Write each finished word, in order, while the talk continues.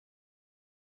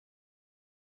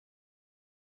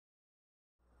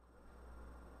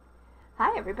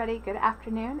Hi everybody, good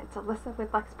afternoon. It's Alissa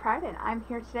with LexPride and I'm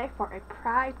here today for a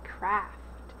pride craft.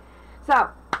 So,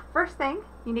 first thing,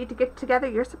 you need to get together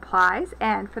your supplies,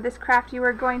 and for this craft you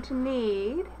are going to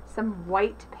need some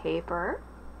white paper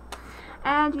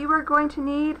and you are going to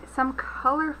need some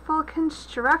colorful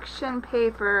construction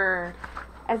paper.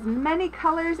 As many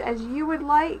colors as you would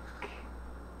like.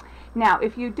 Now,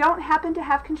 if you don't happen to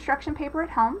have construction paper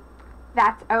at home,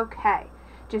 that's okay.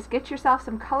 Just get yourself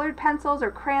some colored pencils or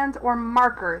crayons or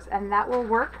markers, and that will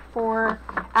work for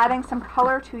adding some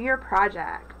color to your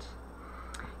project.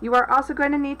 You are also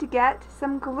going to need to get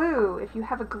some glue. If you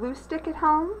have a glue stick at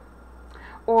home,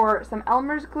 or some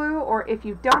Elmer's glue, or if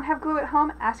you don't have glue at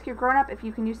home, ask your grown-up if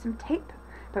you can use some tape,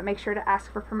 but make sure to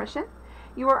ask for permission.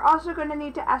 You are also going to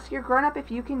need to ask your grown-up if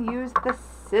you can use the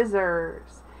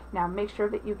scissors. Now make sure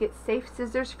that you get safe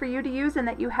scissors for you to use and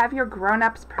that you have your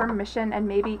grown-up's permission, and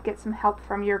maybe get some help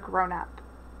from your grown-up.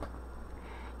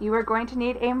 You are going to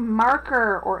need a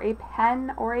marker or a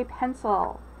pen or a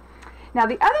pencil. Now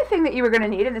the other thing that you are going to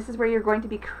need, and this is where you're going to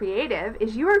be creative,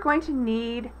 is you are going to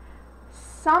need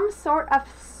some sort of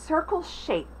circle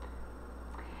shape.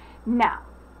 Now,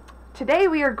 today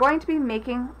we are going to be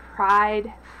making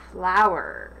pride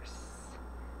flowers.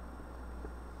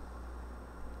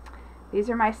 These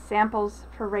are my samples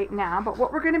for right now, but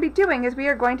what we're going to be doing is we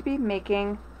are going to be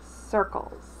making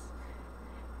circles.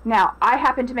 Now, I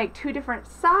happen to make two different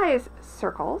size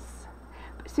circles,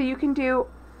 so you can do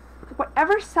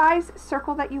whatever size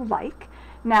circle that you like.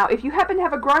 Now, if you happen to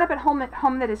have a grown-up at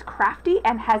home that is crafty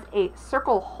and has a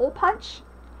circle hole punch,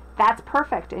 that's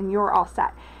perfect and you're all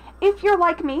set. If you're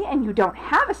like me and you don't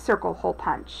have a circle hole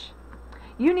punch,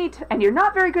 you need to, and you're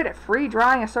not very good at free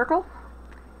drawing a circle,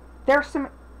 there's some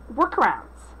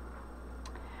workarounds.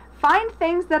 Find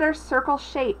things that are circle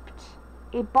shaped.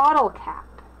 A bottle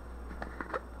cap,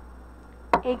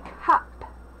 a cup.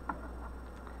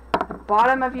 The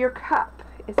bottom of your cup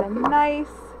is a nice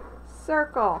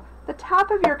circle. The top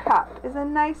of your cup is a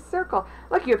nice circle.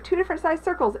 Look, you have two different size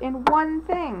circles in one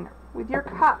thing with your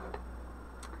cup.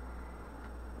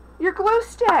 Your glue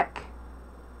stick,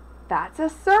 that's a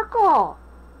circle.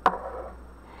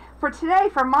 For today,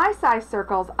 for my size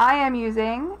circles, I am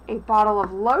using a bottle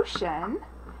of lotion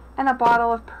and a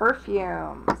bottle of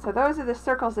perfume. So those are the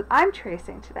circles that I'm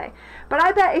tracing today. But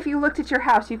I bet if you looked at your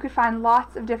house, you could find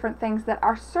lots of different things that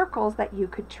are circles that you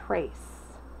could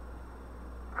trace.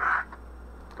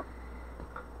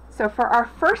 So for our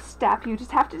first step, you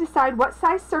just have to decide what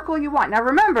size circle you want. Now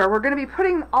remember, we're going to be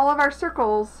putting all of our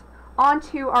circles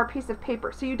onto our piece of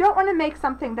paper. So you don't want to make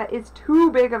something that is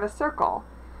too big of a circle,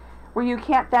 where you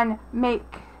can't then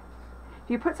make, if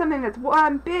you put something that's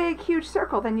one big huge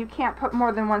circle, then you can't put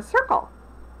more than one circle.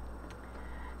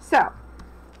 So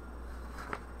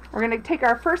we're going to take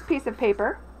our first piece of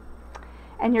paper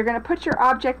and you're going to put your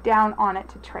object down on it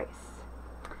to trace.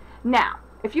 Now,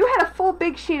 if you had a full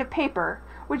big sheet of paper,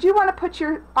 would you want to put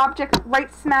your object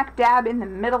right smack dab in the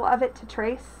middle of it to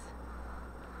trace?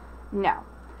 No,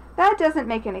 that doesn't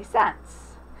make any sense.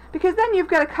 Because then you've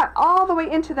got to cut all the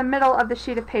way into the middle of the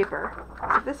sheet of paper.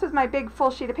 So if this was my big full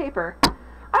sheet of paper, I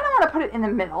don't want to put it in the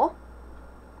middle,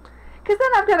 because then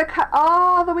I've got to cut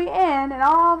all the way in and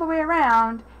all the way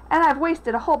around, and I've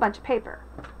wasted a whole bunch of paper.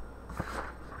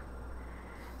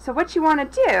 So what you want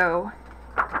to do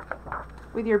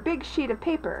with your big sheet of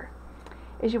paper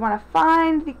is you want to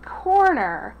find the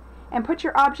corner and put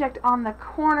your object on the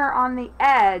corner on the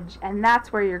edge, and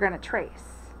that's where you're going to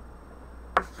trace.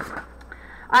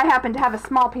 I happen to have a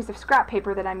small piece of scrap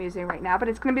paper that I'm using right now, but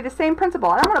it's going to be the same principle.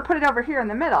 I don't want to put it over here in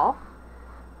the middle.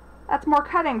 That's more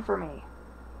cutting for me.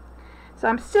 So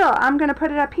I'm going to put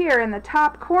it up here in the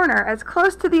top corner, as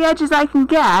close to the edge as I can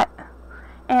get,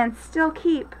 and still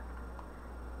keep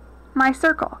my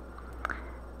circle.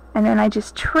 And then I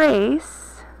just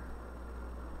trace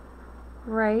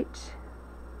right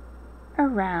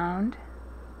around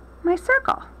my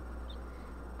circle.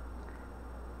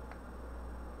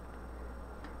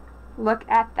 Look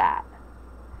at that.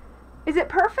 Is it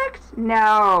perfect?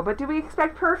 No. But do we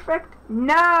expect perfect?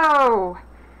 No.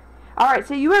 Alright,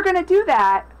 so you are going to do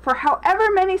that for however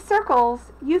many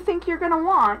circles you think you're going to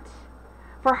want,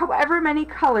 for however many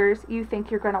colors you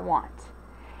think you're going to want.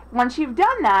 Once you've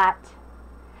done that,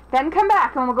 then come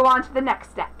back and we'll go on to the next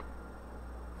step.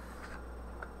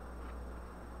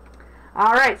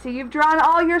 Alright, so you've drawn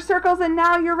all your circles and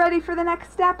now you're ready for the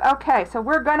next step? Okay, so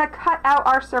we're going to cut out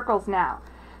our circles now.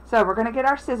 So we're going to get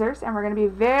our scissors, and we're going to be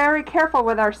very careful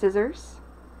with our scissors,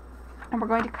 and we're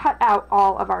going to cut out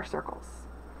all of our circles.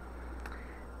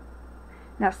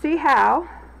 Now see how,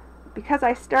 because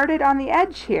I started on the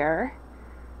edge here,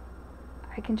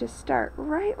 I can just start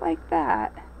right like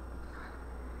that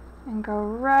and go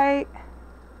right,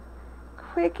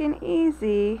 quick and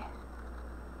easy,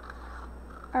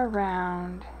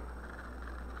 around.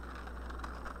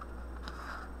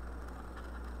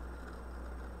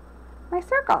 My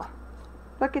circle.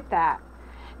 Look at that.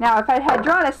 Now if I had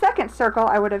drawn a second circle,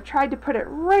 I would have tried to put it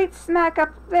right smack up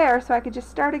there so I could just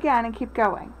start again and keep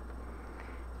going.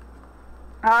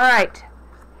 Alright,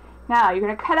 now you're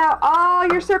going to cut out all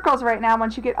your circles right now.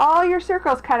 Once you get all your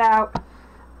circles cut out,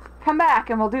 come back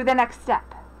and we'll do the next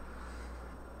step.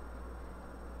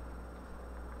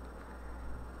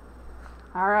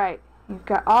 Alright, you've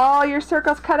got all your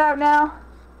circles cut out now.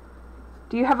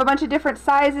 Do you have a bunch of different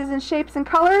sizes and shapes and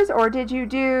colors, or did you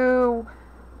do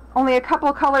only a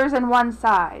couple colors and one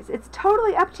size? It's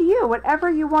totally up to you,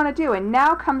 whatever you want to do. And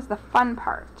now comes the fun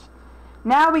part.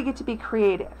 Now we get to be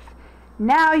creative.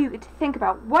 Now you get to think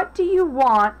about, what do you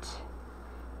want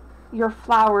your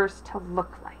flowers to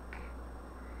look like?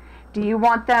 Do you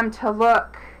want them to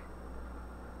look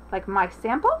like my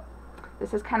sample?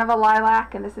 This is kind of a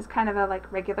lilac and this is kind of a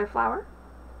like regular flower.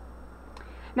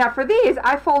 Now for these,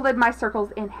 I folded my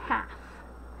circles in half.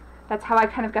 That's how I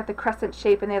kind of got the crescent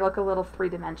shape, and they look a little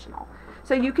three-dimensional.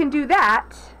 So you can do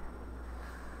that.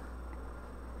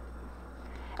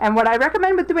 And what I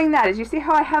recommend with doing that is, you see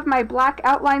how I have my black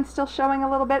outline still showing a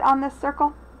little bit on this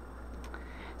circle?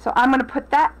 So I'm going to put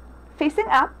that facing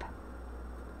up,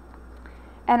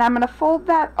 and I'm going to fold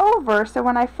that over, so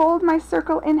when I fold my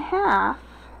circle in half,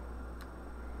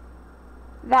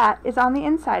 that is on the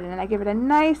inside, and I give it a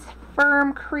nice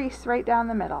firm crease right down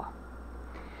the middle.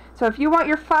 So if you want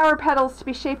your flower petals to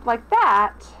be shaped like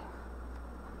that,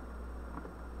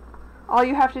 all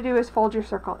you have to do is fold your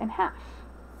circle in half.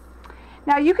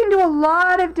 Now you can do a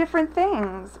lot of different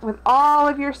things with all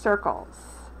of your circles.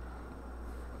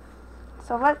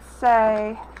 So let's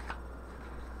say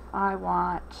I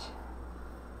want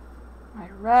my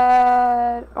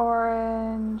red,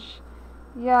 orange,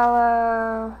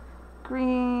 yellow,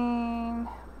 green,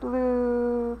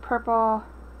 blue, purple.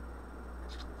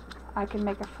 I can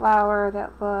make a flower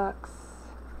that looks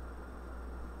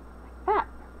like that.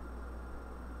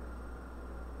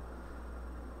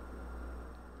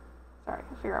 Sorry,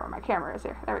 I'll figure out where my camera is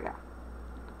here. There we go.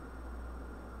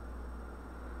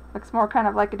 Looks more kind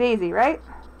of like a daisy, right?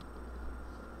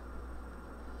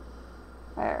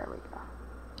 There we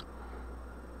go.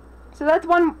 So that's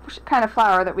one kind of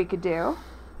flower that we could do.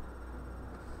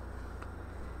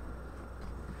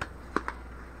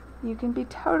 You can be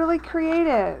totally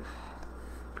creative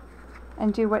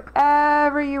and do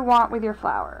whatever you want with your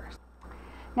flowers.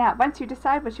 Now, once you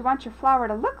decide what you want your flower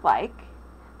to look like,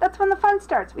 that's when the fun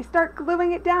starts. We start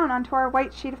gluing it down onto our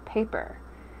white sheet of paper.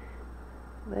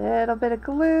 Little bit of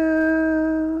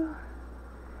glue.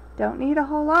 Don't need a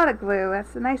whole lot of glue.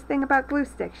 That's the nice thing about glue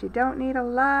sticks. You don't need a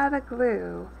lot of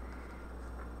glue.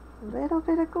 Little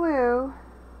bit of glue.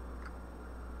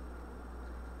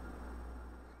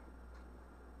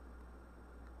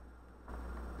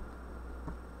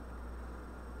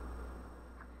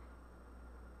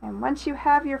 And once you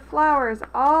have your flowers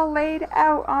all laid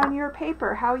out on your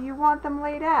paper, how you want them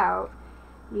laid out,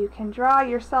 you can draw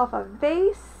yourself a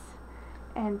vase,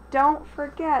 and don't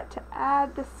forget to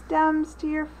add the stems to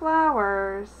your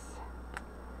flowers.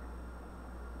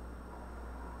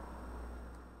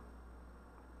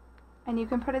 And you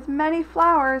can put as many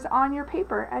flowers on your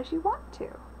paper as you want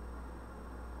to.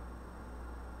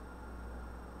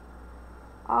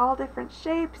 All different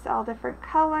shapes, all different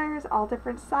colors, all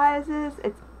different sizes.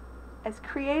 It's as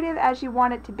creative as you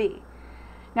want it to be.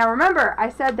 Now remember, I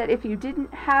said that if you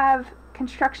didn't have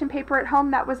construction paper at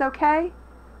home, that was okay.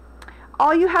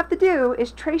 All you have to do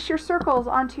is trace your circles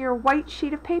onto your white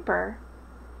sheet of paper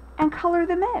and color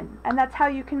them in. And that's how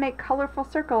you can make colorful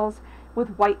circles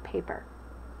with white paper.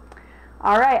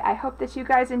 Alright, I hope that you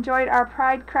guys enjoyed our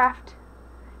Pride craft.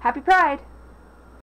 Happy Pride!